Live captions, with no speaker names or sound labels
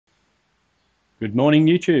Good morning,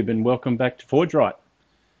 YouTube, and welcome back to Forge Right.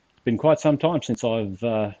 It's been quite some time since I've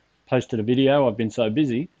posted a video. I've been so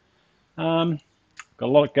busy. Got a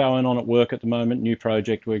lot going on at work at the moment. New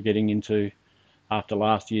project we're getting into after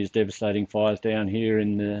last year's devastating fires down here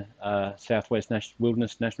in the Southwest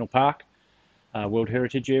Wilderness National Park, World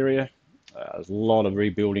Heritage Area. There's a lot of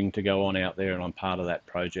rebuilding to go on out there, and I'm part of that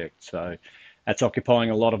project. So that's occupying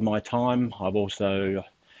a lot of my time. I've also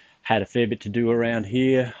had a fair bit to do around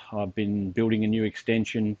here. I've been building a new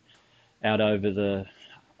extension out over the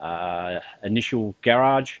initial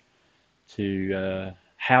garage to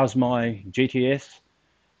house my GTS.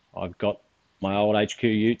 I've got my old HQ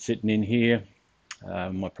ute sitting in here,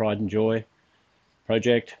 my pride and joy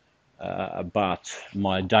project, but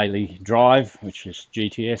my daily drive, which is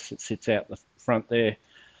GTS, that sits out the front there,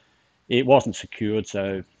 it wasn't secured,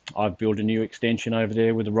 so I've built a new extension over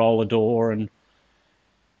there with a roller door, and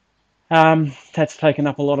that's taken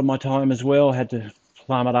up a lot of my time as well. Had to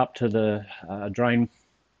plumb it up to the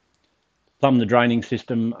plumb the draining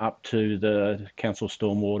system up to the council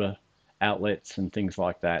stormwater outlets and things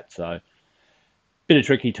like that. So bit of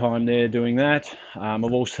tricky time there doing that. I've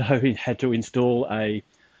also had to install a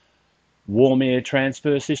warm air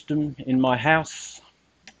transfer system in my house.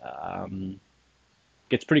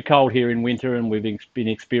 Gets pretty cold here in winter, and we've been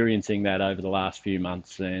experiencing that over the last few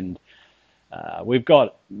months, and we've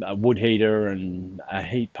got a wood heater and a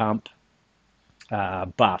heat pump,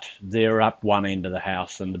 but they're up one end of the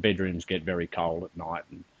house and the bedrooms get very cold at night.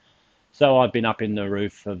 And so I've been up in the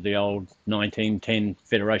roof of the old 1910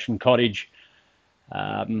 Federation cottage,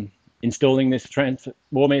 installing this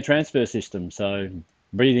warm air transfer system. So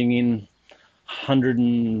breathing in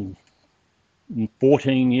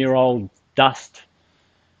 114-year-old dust,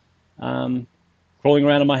 crawling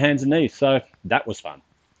around on my hands and knees. So that was fun.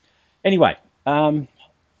 Anyway, I'm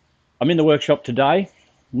in the workshop today,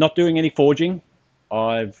 not doing any forging.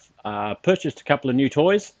 I've purchased a couple of new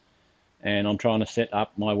toys, and I'm trying to set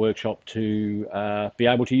up my workshop to be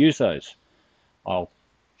able to use those. I'll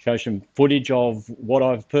show some footage of what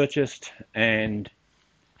I've purchased and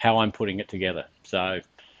how I'm putting it together. So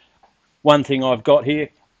one thing I've got here,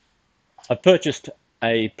 I've purchased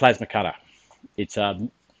a plasma cutter. It's a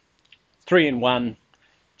 3-in-1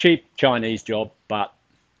 cheap Chinese job, but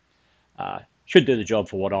should do the job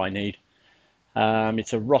for what I need.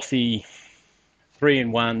 It's a Rossi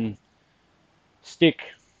 3-in-1 stick,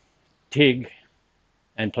 TIG,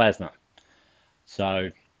 and plasma.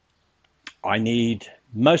 So I need,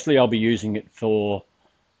 mostly I'll be using it for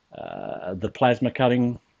the plasma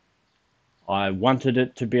cutting. I wanted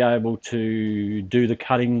it to be able to do the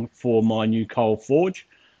cutting for my new coal forge,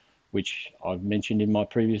 which I've mentioned in my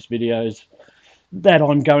previous videos that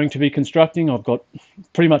I'm going to be constructing. I've got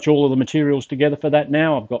pretty much all of the materials together for that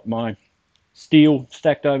now. I've got my steel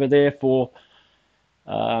stacked over there for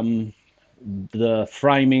the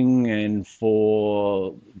framing and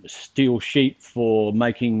for steel sheet for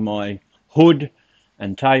making my hood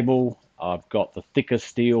and table. I've got the thicker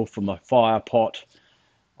steel for my fire pot.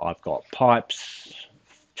 I've got pipes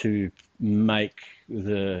to make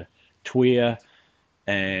the tuya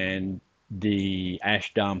and the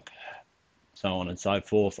ash dump, so on and so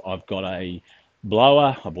forth. I've got a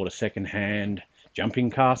blower. I bought a second-hand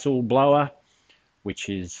jumping castle blower, which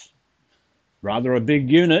is rather a big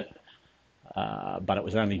unit, but it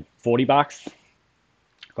was only 40 bucks.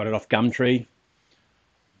 Got it off Gumtree.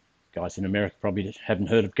 Guys in America probably haven't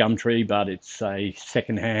heard of Gumtree, but it's a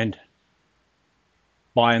second-hand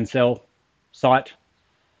buy and sell site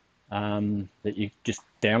that you just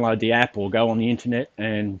download the app or go on the internet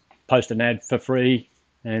and post an ad for free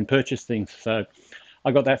and purchase things. So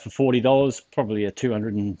I got that for $40, probably a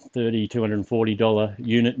 $230, $240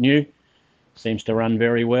 unit new. Seems to run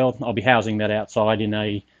very well. I'll be housing that outside in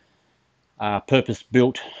a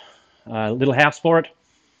purpose-built little house for it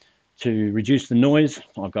to reduce the noise.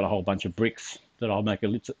 I've got a whole bunch of bricks that I'll make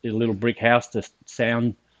a little brick house to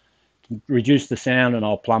reduce the sound, and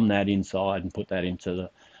I'll plumb that inside and put that into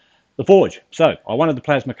the forge. So I wanted the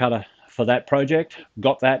plasma cutter for that project.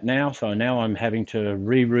 Got that now, so now I'm having to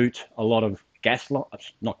reroute a lot of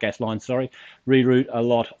reroute a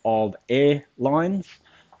lot of air lines.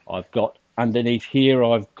 I've got underneath here,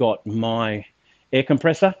 I've got my air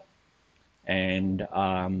compressor, and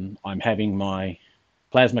I'm having my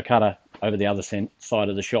plasma cutter over the other side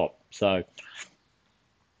of the shop. So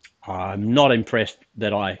I'm not impressed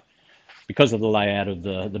that because of the layout of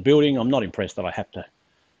the building, I'm not impressed that I have to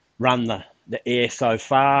run the air so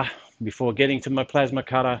far before getting to my plasma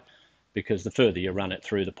cutter, because the further you run it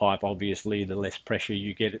through the pipe, obviously, the less pressure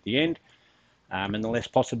you get at the end, and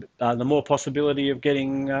the more possibility of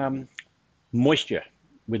getting moisture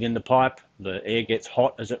within the pipe. The air gets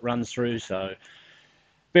hot as it runs through, so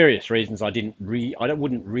various reasons I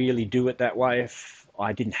wouldn't really do it that way if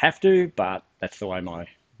I didn't have to, but that's the way my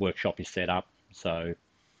workshop is set up, so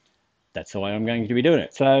that's the way I'm going to be doing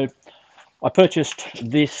it. So I purchased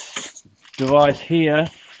this device here,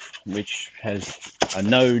 which has a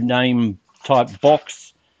no name type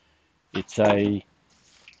box. It's a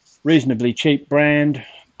reasonably cheap brand,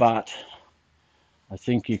 but I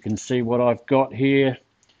think you can see what I've got here.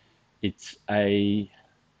 It's a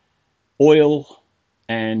oil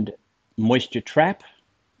and moisture trap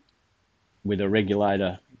with a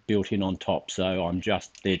regulator built in on top, so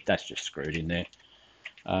that's just screwed in there.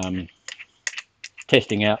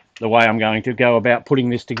 Testing out the way I'm going to go about putting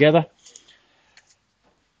this together.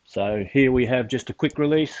 So here we have just a quick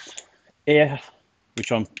release air,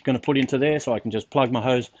 which I'm going to put into there, so I can just plug my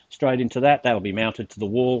hose straight into that. That'll be mounted to the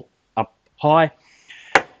wall up high.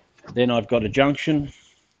 Then I've got a junction,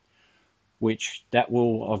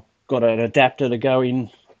 I've got an adapter to go in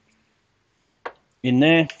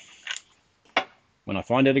there when I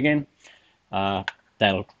find it again.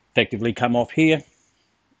 That'll effectively come off here,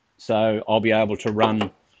 so I'll be able to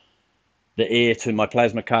run the air to my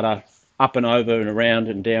plasma cutter up and over and around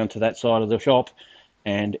and down to that side of the shop,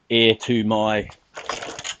 and air to my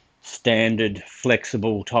standard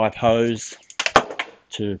flexible type hose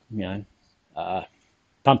to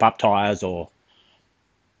pump up tires or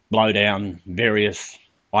blow down various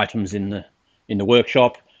items in the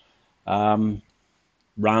workshop, run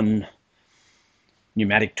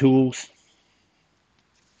pneumatic tools,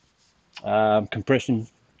 air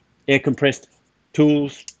compressed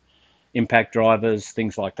tools, impact drivers,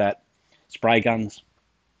 things like that, spray guns.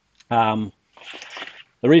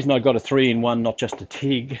 The reason I got a 3-in-1, not just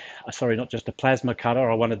a plasma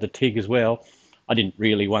cutter, I wanted the TIG as well. I didn't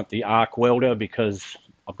really want the arc welder because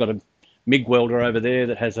I've got a MIG welder over there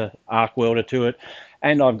that has an arc welder to it,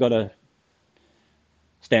 and I've got a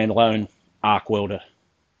standalone arc welder.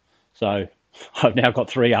 So I've now got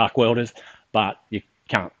 3 arc welders, but you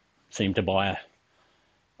can't seem to buy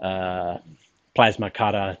a plasma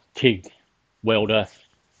cutter TIG welder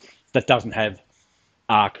that doesn't have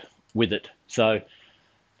arc with it. So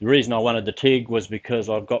the reason I wanted the TIG was because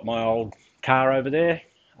I've got my old car over there,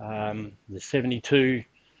 the 72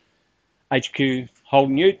 HQ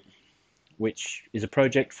Holden Ute, which is a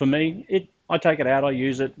project for me. I take it out, I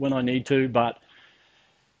use it when I need to, but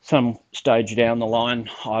some stage down the line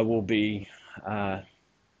I will be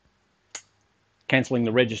cancelling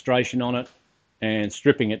the registration on it and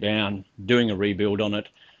stripping it down, doing a rebuild on it.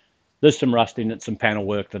 There's some rust in it, some panel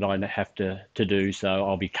work that I have to do, so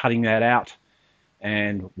I'll be cutting that out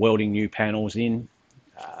and welding new panels in.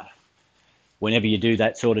 Whenever you do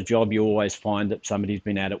that sort of job, you always find that somebody's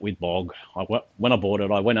been at it with bog. When I bought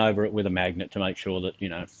it, I went over it with a magnet to make sure that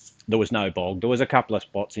there was no bog. There was a couple of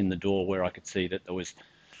spots in the door where I could see that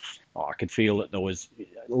I could feel that there was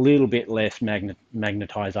a little bit less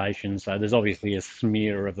magnetization. So there's obviously a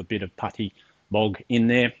smear of a bit of putty bog in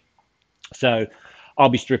there. So I'll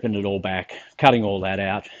be stripping it all back, cutting all that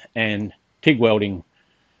out, and TIG welding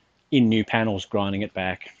in new panels, grinding it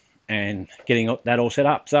back and getting that all set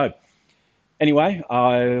up. So anyway,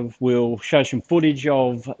 I will show some footage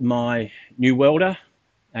of my new welder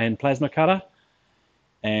and plasma cutter,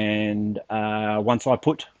 and once I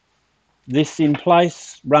put this in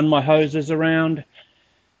place, run my hoses around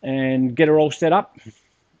and get her all set up,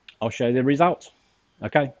 I'll show you the results.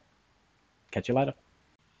 Okay, catch you later.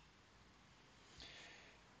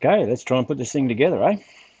 Okay, let's try and put this thing together,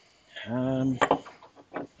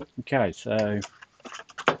 okay, so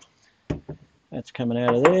that's coming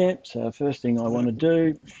out of there. So first thing I want to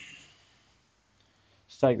do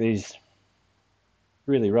is take these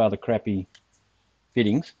really rather crappy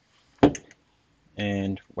fittings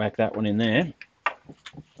and whack that one in there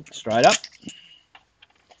straight up.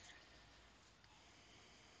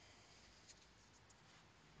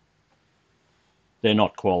 They're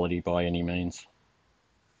not quality by any means.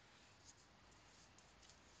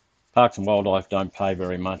 Parks and Wildlife don't pay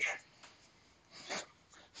very much,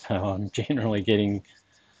 so I'm generally getting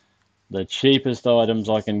the cheapest items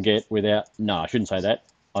I can get without, no, I shouldn't say that.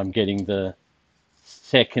 I'm getting the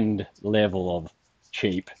second level of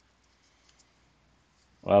cheap.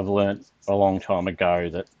 I've learnt a long time ago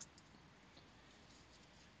that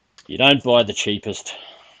you don't buy the cheapest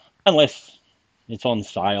unless it's on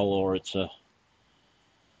sale or it's a,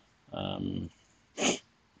 I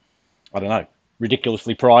don't know,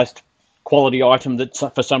 ridiculously priced quality item that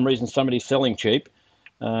for some reason somebody's selling cheap.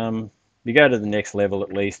 You go to the next level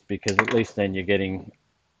at least, because at least then you're getting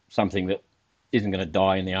something that isn't going to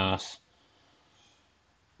die in the arse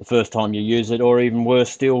the first time you use it, or even worse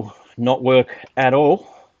still, not work at all.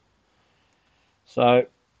 So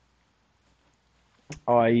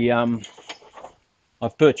I've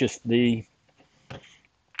purchased the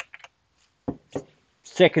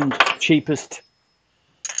second cheapest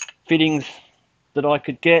fittings that I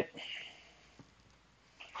could get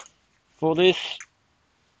for this,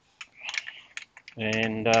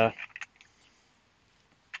 and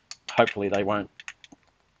hopefully they won't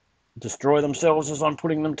destroy themselves as I'm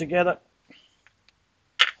putting them together.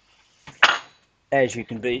 As you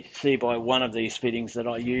can see by one of these fittings that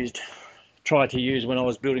I tried to use when I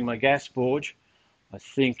was building my gas forge, I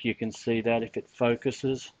think you can see that if it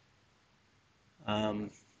focuses.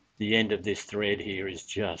 The end of this thread here is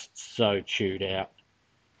just so chewed out.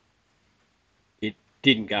 It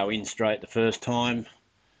didn't go in straight the first time.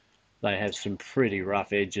 They have some pretty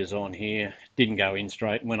rough edges on here. Didn't go in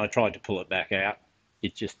straight, and when I tried to pull it back out,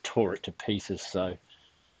 it just tore it to pieces. So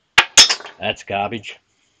that's garbage,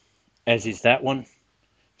 as is that one.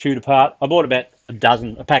 Chewed apart. I bought about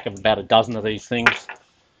a pack of about a dozen of these things,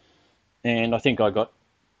 and I think I got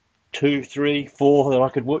 2, 3, 4 that I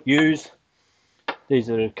could use. These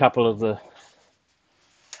are a couple of the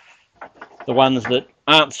ones that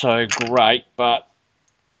aren't so great, but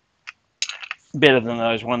better than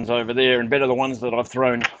those ones over there, and better the ones that I've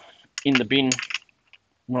thrown in the bin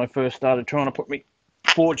when I first started trying to put my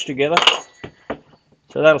forge together.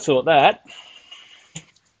 So that'll sort that.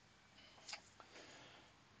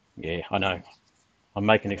 Yeah, I know. I'm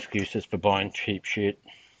making excuses for buying cheap shit,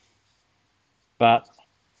 but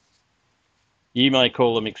you may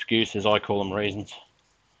call them excuses, I call them reasons.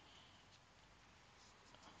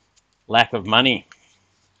 Lack of money.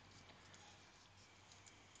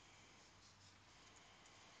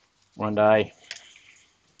 One day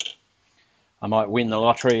I might win the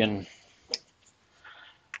lottery and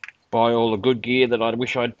buy all the good gear that I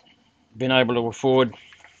wish I'd been able to afford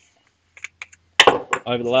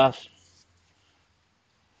over the last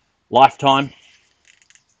lifetime.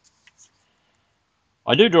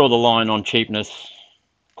 I do draw the line on cheapness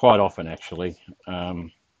quite often, actually.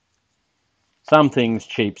 Some things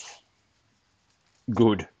cheap's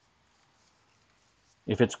good.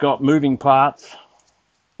 If it's got moving parts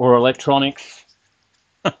or electronics,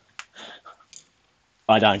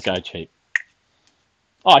 I don't go cheap.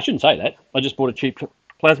 Oh, I shouldn't say that. I just bought a cheap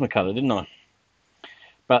plasma cutter, didn't I?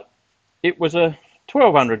 But it was a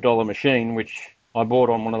 $1,200 machine, which I bought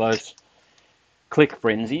on one of those click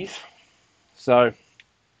frenzies. So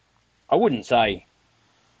I wouldn't say,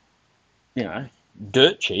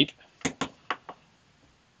 dirt cheap.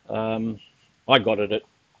 I got it at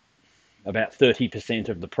about 30%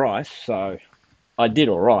 of the price, so I did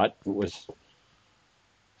all right. It was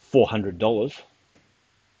 $400.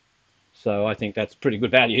 So I think that's pretty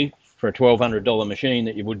good value for a $1,200 machine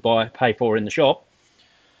that you would pay for in the shop.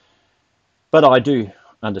 But I do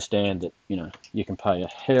understand that, you can pay a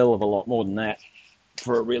hell of a lot more than that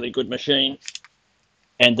for a really good machine.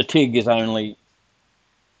 And the TIG is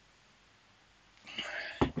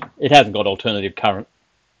it hasn't got alternative current.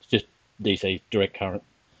 It's just DC, direct current.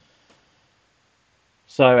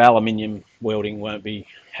 So aluminium welding won't be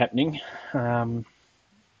happening. I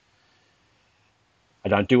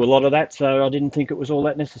don't do a lot of that, so I didn't think it was all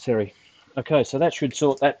that necessary. Okay, so that should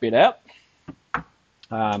sort that bit out.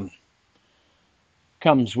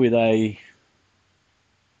 Comes with a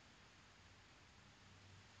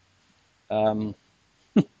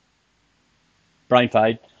brain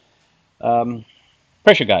fade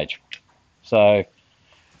pressure gauge. So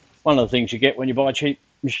one of the things you get when you buy cheap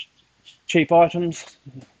items,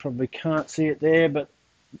 you probably can't see it there, but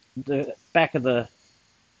the back of the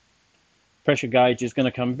pressure gauge is going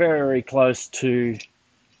to come very close to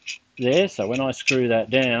there. So when I screw that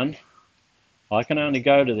down, I can only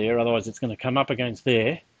go to there, otherwise it's going to come up against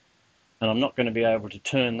there, and I'm not going to be able to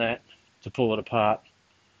turn that to pull it apart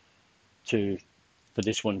for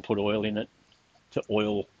this one, put oil in it, to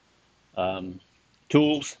oil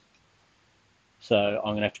tools. So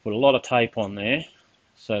I'm going to have to put a lot of tape on there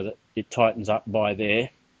so that it tightens up by there.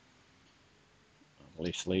 I'll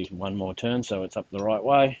just leave one more turn so it's up the right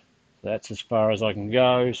way. That's as far as I can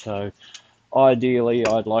go. So ideally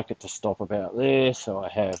I'd like it to stop about there. So I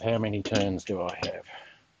have, how many turns do I have?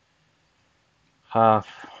 Half,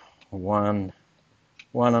 1,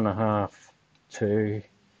 1.5, 2,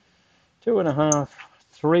 2.5,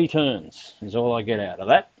 3 turns is all I get out of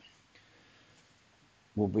that.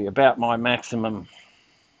 Will be about my maximum,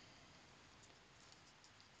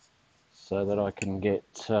 so that I can get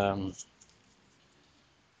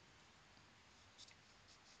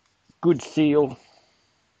good seal,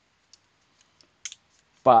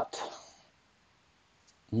 but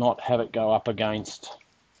not have it go up against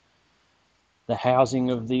the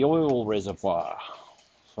housing of the oil reservoir.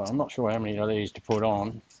 So I'm not sure how many of these to put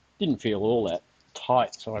on. Didn't feel all that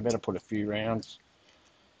tight, so I better put a few rounds.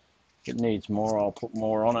 If it needs more, I'll put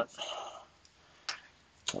more on it.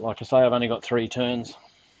 But like I say, I've only got 3 turns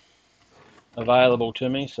available to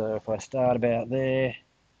me, so if I start about there,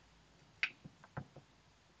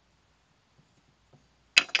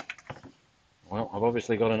 well, I've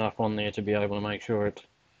obviously got enough on there to be able to make sure it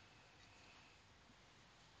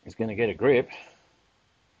is going to get a grip.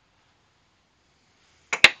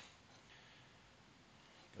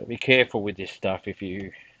 But be careful with this stuff. If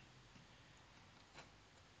you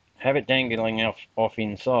have it dangling off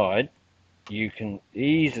inside, you can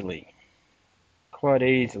quite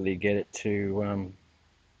easily get it to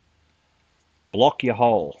block your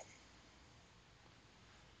hole.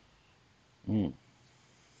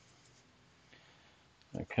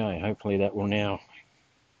 Okay, hopefully that will now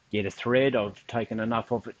get a thread. I've taken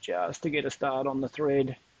enough of it just to get a start on the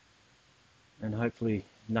thread, and hopefully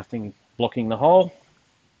nothing blocking the hole.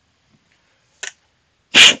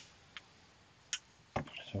 So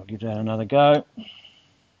I'll give that another go.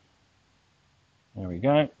 There we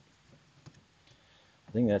go.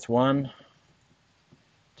 I think that's 1,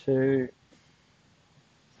 2,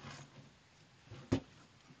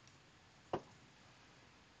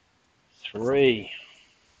 3.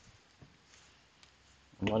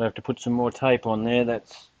 I might have to put some more tape on there.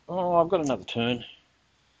 That's, oh, I've got another turn.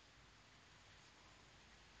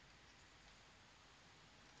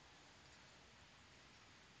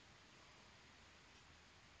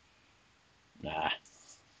 Nah.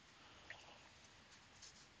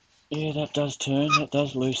 Yeah, that does turn, that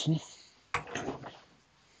does loosen.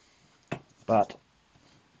 But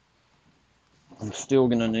I'm still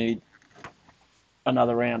going to need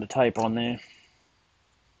another round of tape on there.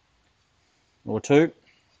 Or 2.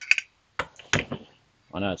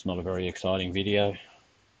 I know it's not a very exciting video.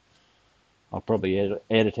 I'll probably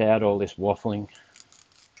edit out all this waffling.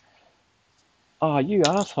 Oh, you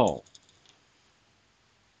asshole.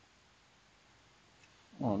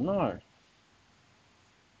 Oh no.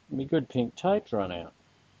 My good pink tape's run out.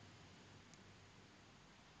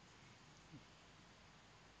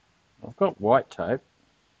 I've got white tape.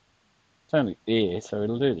 It's only air, so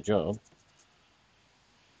it'll do the job.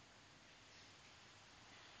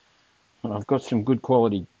 And I've got some good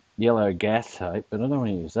quality yellow gas tape, but I don't want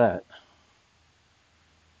to use that.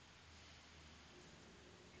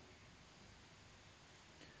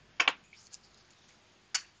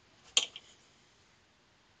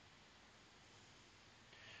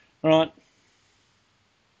 Right.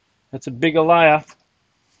 That's a bigger layer.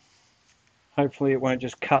 Hopefully it won't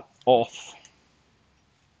just cut off.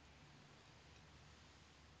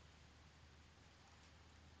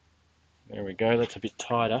 There we go, that's a bit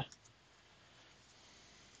tighter.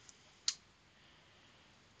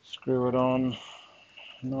 Screw it on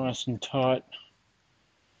nice and tight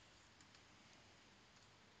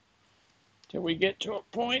till we get to a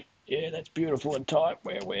point. Yeah, that's beautiful and tight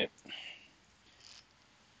where we're...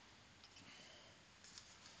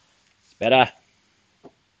 Better.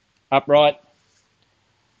 Upright.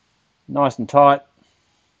 Nice and tight.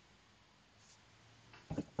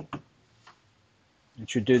 It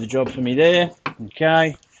should do the job for me there.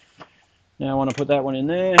 Okay. Now I want to put that one in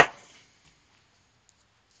there.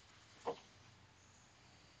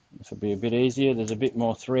 This will be a bit easier. There's a bit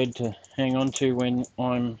more thread to hang on to when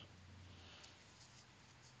I'm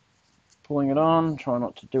pulling it on. Try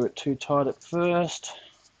not to do it too tight at first.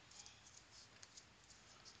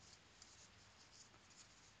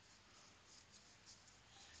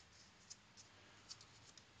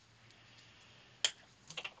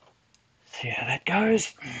 See how that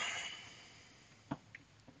goes.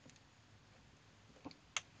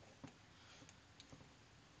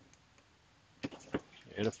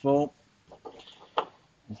 Beautiful.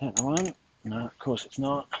 Is that the one? No, of course it's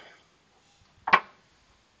not.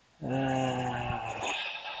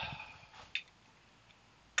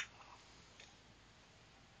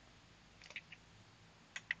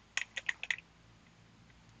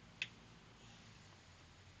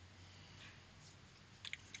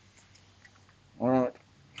 All right.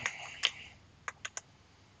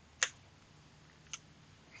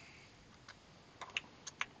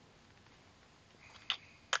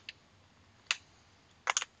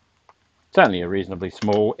 It's only a reasonably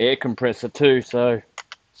small air compressor too, so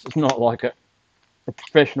it's not like a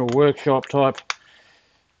professional workshop type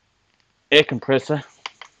air compressor.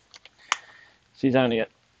 She's only a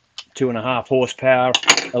 2.5 horsepower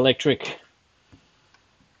electric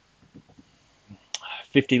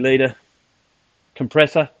 50 litre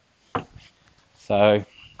compressor. So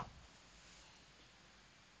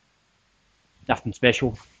Nothing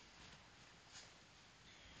special.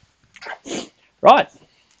 Right,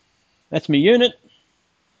 that's my unit.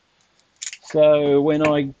 So when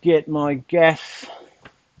I get my gas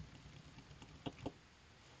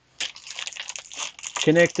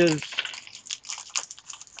connectors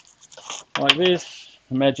like this,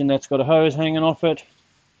 imagine that's got a hose hanging off it.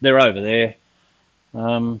 They're over there.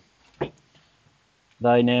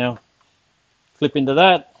 They now clip into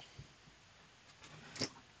that.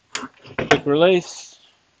 Quick release.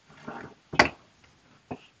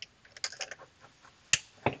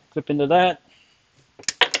 Clip into that.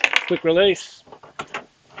 Quick release.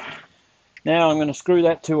 Now I'm going to screw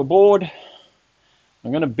that to a board.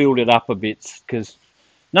 I'm going to build it up a bit because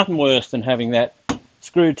nothing worse than having that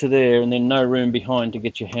screwed to there and then no room behind to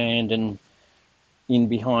get your hand and in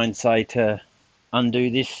behind, say, to undo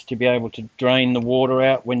this to be able to drain the water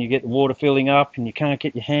out when you get the water filling up and you can't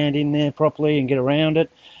get your hand in there properly and get around it.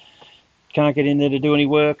 Can't get in there to do any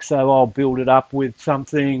work, so I'll build it up with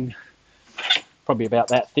something probably about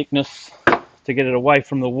that thickness to get it away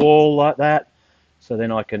from the wall like that, so then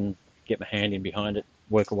I can get my hand in behind it,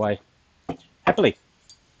 work away happily.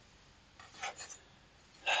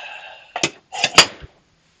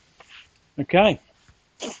 Okay,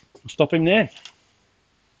 I'll stop him there.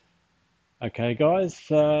 Okay guys,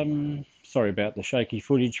 sorry about the shaky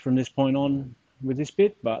footage from this point on with this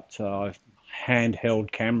bit, but I've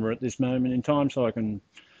handheld camera at this moment in time so I can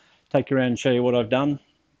take you around and show you what I've done.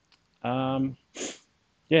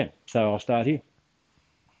 Yeah, so I'll start here.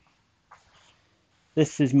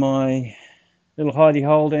 This is my little hidey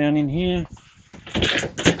hole down in here.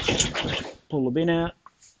 Pull the bin out.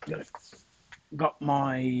 Got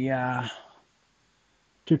my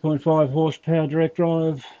 2.5 horsepower direct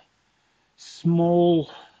drive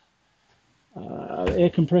small air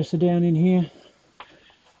compressor down in here.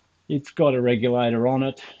 It's got a regulator on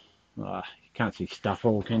it. You can't see stuff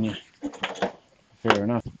all, can you? Fair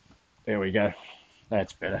enough. There we go.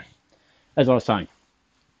 That's better. As I was saying.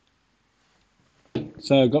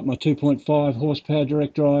 So I've got my 2.5 horsepower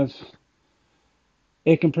direct drive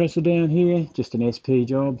air compressor down here. Just an SP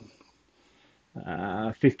job.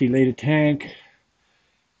 50 litre tank.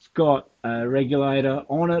 It's got a regulator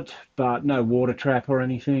on it, but no water trap or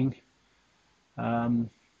anything.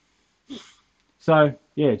 So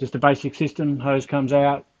yeah, just a basic system. Hose comes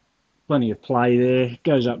out, plenty of play there.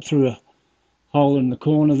 Goes up through a hole in the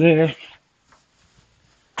corner there.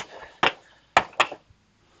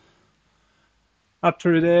 Up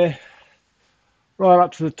through there, right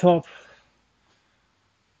up to the top.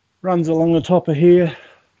 Runs along the top of here,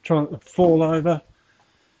 trying to fall over.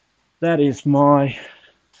 That is my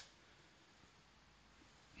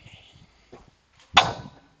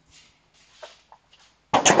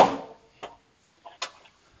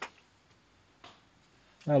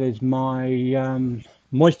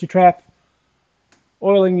moisture trap,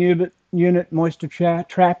 oiling unit moisture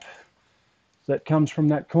trap that comes from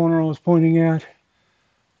that corner I was pointing out.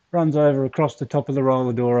 Runs over across the top of the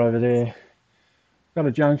roller door over there. Got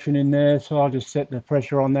a junction in there, so I'll just set the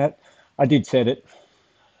pressure on that. I did set it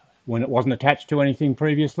when it wasn't attached to anything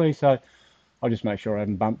previously, so I'll just make sure I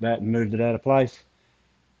haven't bumped that and moved it out of place.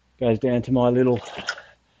 Goes down to my little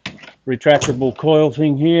retractable coil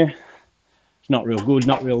thing here. It's not real good,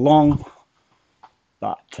 not real long,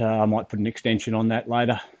 but I might put an extension on that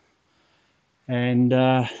later. And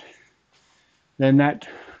then that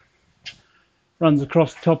runs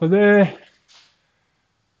across the top of there,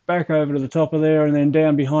 back over to the top of there, and then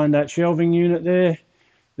down behind that shelving unit there.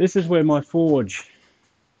 This is where my forge,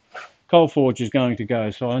 coal forge, is going to go.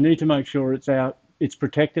 So I need to make sure it's out, it's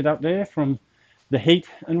protected up there from the heat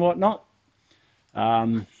and whatnot.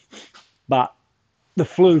 But the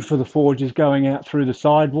flue for the forge is going out through the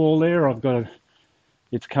side wall there.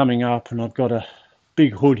 It's coming up, and I've got a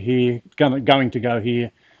big hood here, going to go here,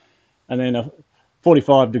 and then a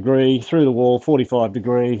 45 degree through the wall, 45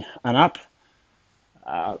 degree and up.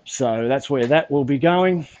 So that's where that will be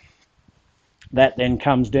going. That then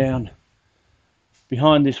comes down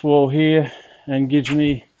behind this wall here and gives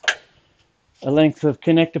me a length of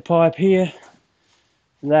connector pipe here.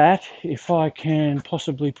 That, if I can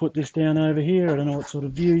possibly put this down over here, I don't know what sort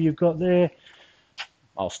of view you've got there.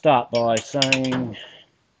 I'll start by saying,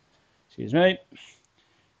 excuse me,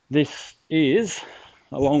 this is,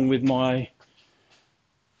 along with my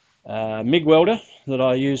MIG welder that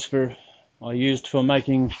I used for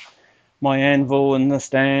making my anvil and the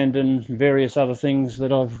stand and various other things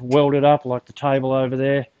that I've welded up, like the table over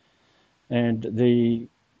there and the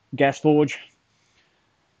gas forge.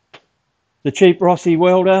 The cheap Rossi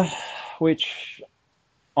welder, which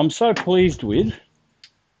I'm so pleased with.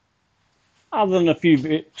 other than a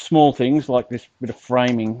few small things like this bit of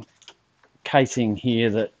framing casing here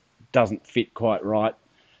that doesn't fit quite right.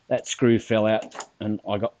 That screw fell out and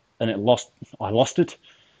I lost it.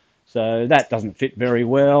 So that doesn't fit very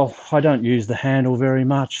well. I don't use the handle very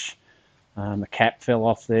much. The cap fell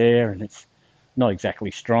off there and it's not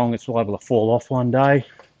exactly strong. It's liable to fall off one day.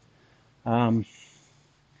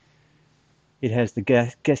 It has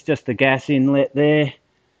the just the gas inlet there.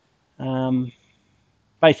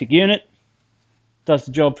 Basic unit, does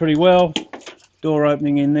the job pretty well. Door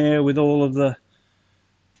opening in there with all of the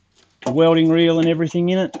welding reel and everything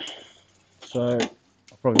in it. So I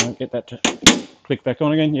probably won't get that to click back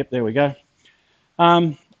on again. Yep, there we go.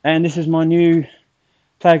 And this is my new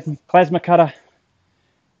plasma cutter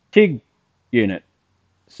TIG unit.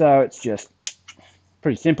 So it's just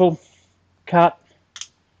pretty simple. Cut,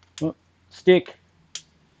 stick,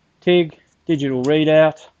 TIG, digital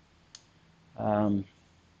readout.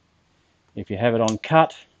 If you have it on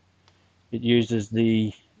cut, it uses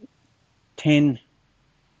the 10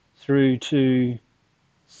 through to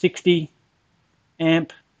 60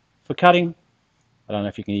 amp for cutting. I don't know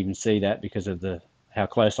if you can even see that because of how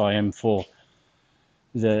close I am for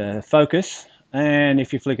the focus. And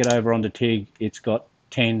if you flick it over onto TIG, it's got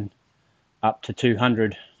 10 up to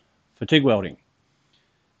 200 for TIG welding.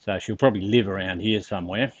 So she'll probably live around here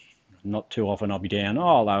somewhere. Not too often I'll be down,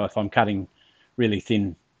 although if I'm cutting really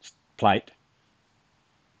thin plate,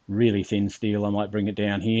 really thin steel, I might bring it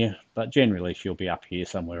down here, but generally she'll be up here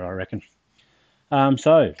somewhere, I reckon.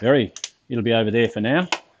 So it'll be over there for now.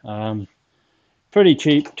 Pretty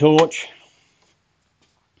cheap torch,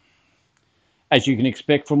 as you can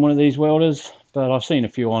expect from one of these welders, but I've seen a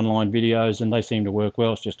few online videos and they seem to work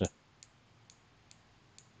well. It's just a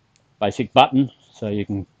basic button, so you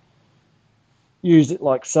can use it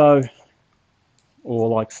like so or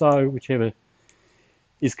like so, whichever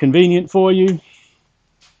is convenient for you.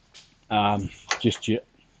 Just your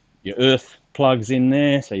earth plugs in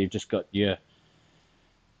there, so you've just got your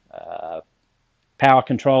power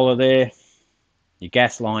controller there, your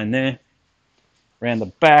gas line there. Around the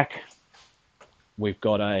back we've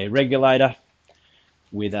got a regulator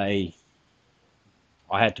with I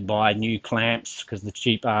had to buy new clamps because the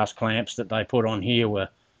cheap ass clamps that they put on here were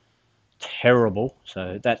terrible,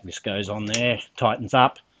 so that just goes on there, tightens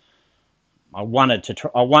up. I want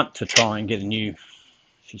to try and get a new,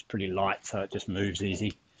 she's pretty light so it just moves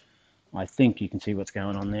easy. I think you can see what's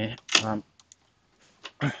going on there.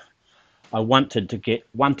 I wanted to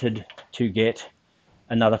get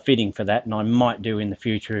another fitting for that, and I might do in the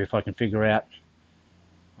future if I can figure out.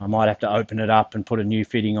 I might have to open it up and put a new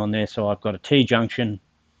fitting on there, so I've got a T-junction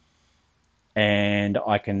and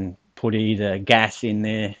I can put either gas in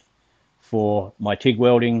there for my TIG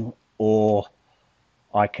welding, or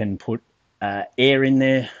I can put air in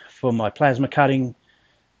there for my plasma cutting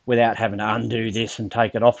without having to undo this and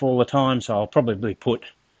take it off all the time. So I'll probably put,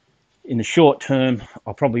 in the short term,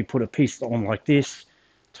 I'll probably put a piece on like this,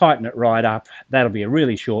 tighten it right up. That'll be a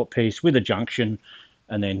really short piece with a junction,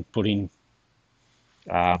 and then put in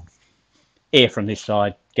air from this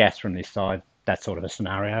side, gas from this side, that sort of a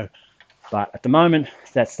scenario. But at the moment,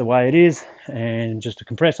 that's the way it is. And just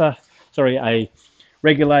a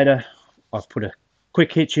regulator. I've put a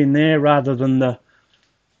quick hitch in there rather than the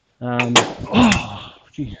oh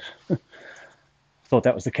geez. Thought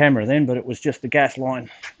that was the camera then, but it was just the gas line,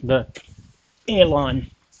 the air line.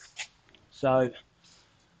 So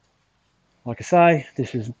like I say,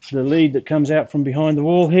 this is the lead that comes out from behind the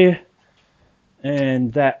wall here,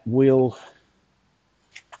 and that will,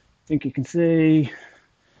 I think you can see,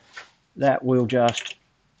 that will just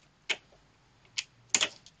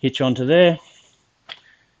hitch onto there.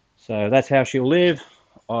 So that's how she'll live.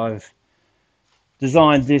 I've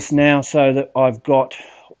designed this now so that I've got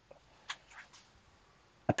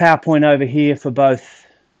a power point over here for both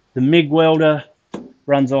the MIG welder,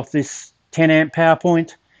 runs off this 10 amp power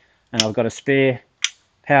point, and I've got a spare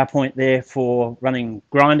power point there for running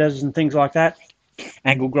grinders and things like that,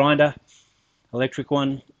 angle grinder, electric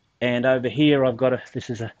one. And over here I've got this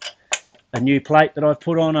is a new plate that I've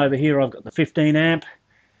put on. Over here I've got the 15 amp,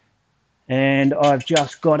 and I've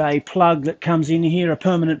just got a plug that comes in here, a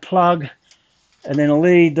permanent plug, and then a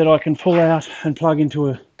lead that I can pull out and plug into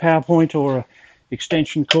a power point or a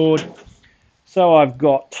extension cord. So I've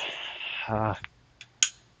got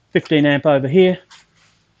 15 amp over here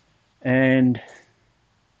and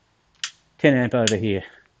 10 amp over here.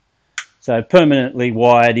 So permanently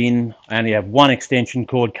wired in. I only have one extension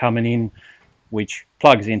cord coming in, which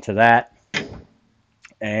plugs into that.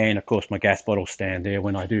 And of course my gas bottle stand there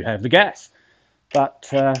when I do have the gas. But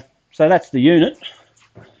so that's the unit.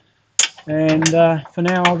 And for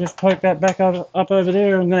now, I'll just poke that back up over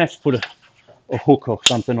there. I'm going to have to put a hook or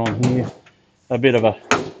something on here, a bit of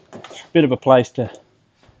a place to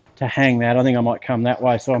hang that. I think I might come that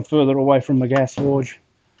way, so I'm further away from the gas forge.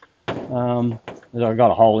 I've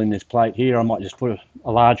got a hole in this plate here. I might just put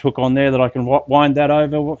a large hook on there that I can wind that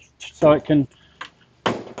over so it can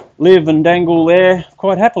live and dangle there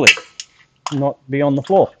quite happily, not be on the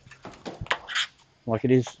floor like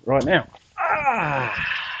it is right now.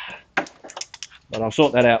 But I'll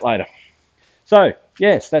sort that out later. So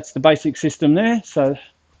yes, that's the basic system there. So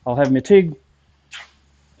I'll have my TIG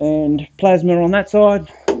and plasma on that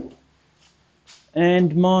side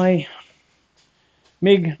and my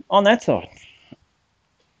MIG on that side.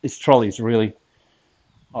 This trolley's really,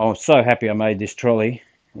 I was so happy I made this trolley.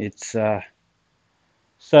 It's so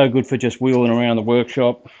good for just wheeling around the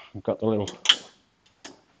workshop. I've got the little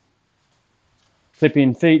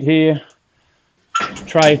clip-in feet here,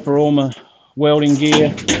 tray for all my welding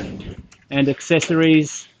gear and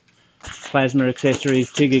accessories, plasma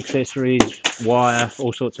accessories, TIG accessories, wire,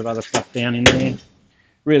 all sorts of other stuff down in there.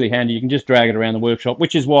 Really handy. You can just drag it around the workshop,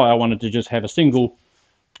 which is why I wanted to just have a single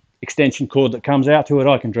extension cord that comes out to it.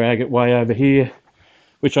 I can drag it way over here,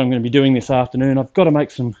 which I'm going to be doing this afternoon. I've got to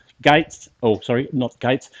make some gates. Oh, sorry, not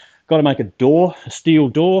gates. Got to make a door, a steel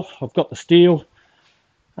door. I've got the steel.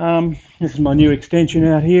 This is my new extension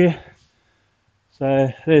out here.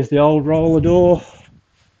 So there's the old roller door.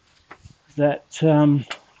 That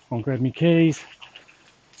I'll grab my keys.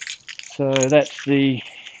 So that's the.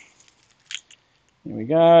 Here we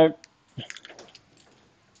go.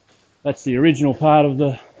 That's the original part of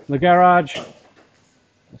the garage.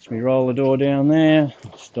 Let's me roll the door down there.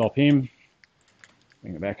 Stop him.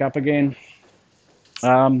 Bring it back up again.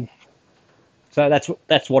 So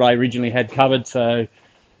that's what I originally had covered. So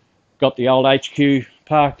got the old HQ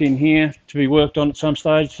parked in here to be worked on at some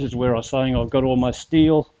stage. This is where I was saying I've got all my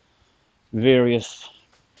steel, various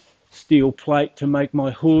steel plate to make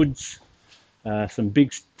my hoods, some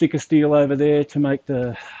big thicker steel over there to make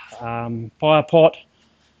the fire pot,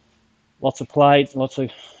 lots of plate, lots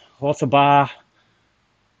of bar.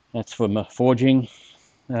 That's for my forging.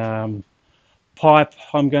 Pipe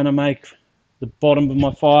I'm going to make the bottom of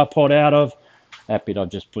my fire pot out of. That bit I've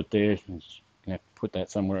just put there. I'm just going to have to put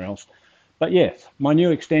that somewhere else. But yeah, my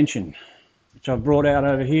new extension, which I've brought out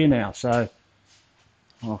over here now. So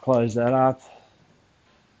I'll close that up.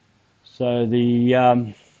 So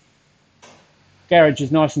the garage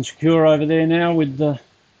is nice and secure over there now with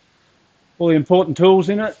all the important tools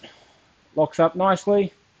in it. Locks up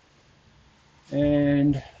nicely.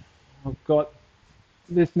 And I've got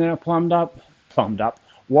this now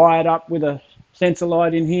wired up with a sensor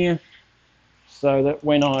light in here, so that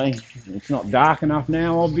when it's not dark enough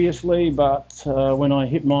now obviously, but when I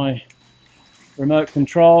hit my remote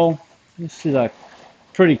control, this is a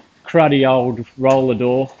pretty cruddy old roller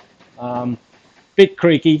door, bit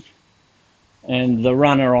creaky, and the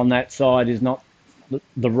runner on that side is not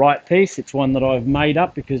the right piece. It's one that I've made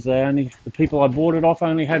up because the people I bought it off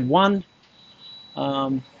only had one.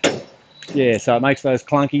 Yeah, so it makes those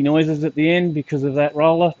clunky noises at the end because of that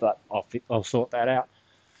roller, but I'll sort that out.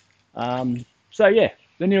 So yeah,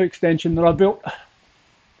 the new extension that I built.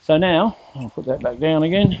 So now, I'll put that back down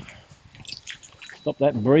again. Stop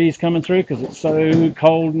that breeze coming through because it's so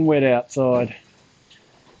cold and wet outside.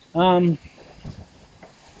 So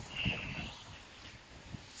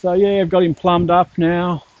yeah, I've got him plumbed up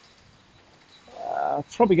now.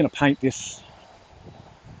 Probably going to paint this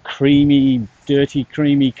dirty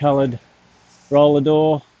creamy coloured roller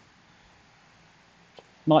door.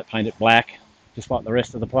 Might paint it black, just like the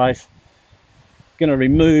rest of the place. Going to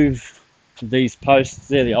remove these posts.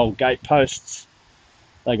 They're the old gate posts.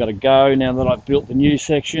 They got to go now that I've built the new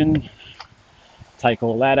section. Take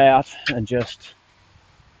all that out and just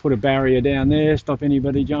put a barrier down there, stop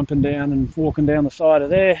anybody jumping down and walking down the side of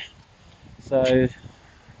there. So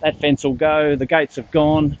that fence will go, the gates have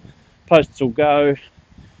gone, posts will go,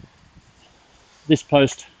 this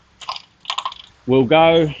post will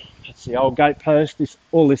go, that's the old gate post,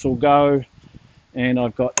 all this will go, and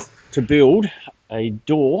I've got to build a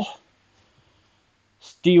door,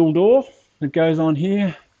 steel door that goes on here.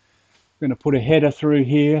 I'm going to put a header through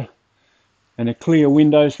here and a clear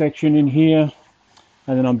window section in here,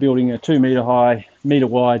 and then I'm building a 2 meter high, meter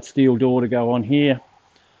wide steel door to go on here.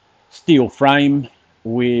 Steel frame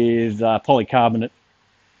with polycarbonate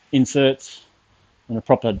inserts and a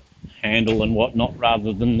proper handle and whatnot,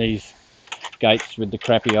 rather than these gates with the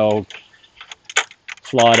crappy old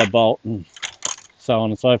slider bolt and so on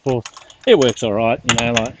and so forth. It works all right, you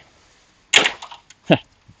know, like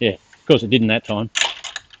yeah, of course it didn't that time.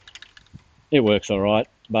 It works all right,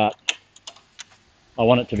 but I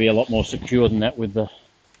want it to be a lot more secure than that with the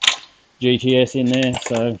GTS in there,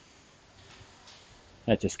 so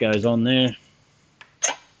that just goes on there.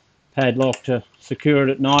 Padlock to secure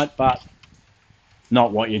it at night, but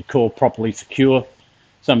not what you'd call properly secure.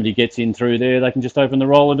 Somebody gets in through there, they can just open the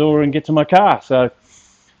roller door and get to my car. So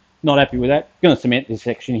not happy with that. Going to cement this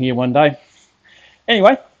section here one day.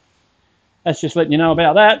 Anyway, that's just letting you know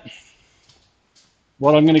about that.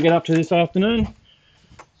 What I'm going to get up to this afternoon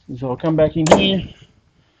is I'll come back in here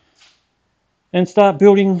and start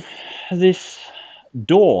building this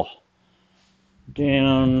door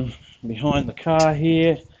down behind the car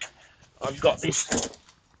here. I've got this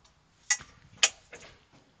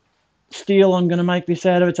steel I'm going to make this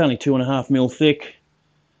out of. It's only 2.5mm thick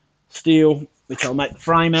steel, which I'll make the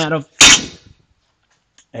frame out of,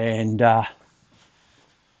 and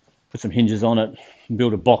put some hinges on it and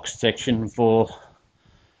build a box section for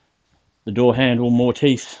the door handle,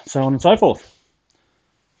 mortise, so on and so forth.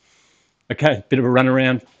 Okay, bit of a run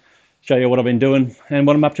around, show you what I've been doing and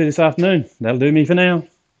what I'm up to this afternoon. That'll do me for now.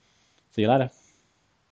 See you later.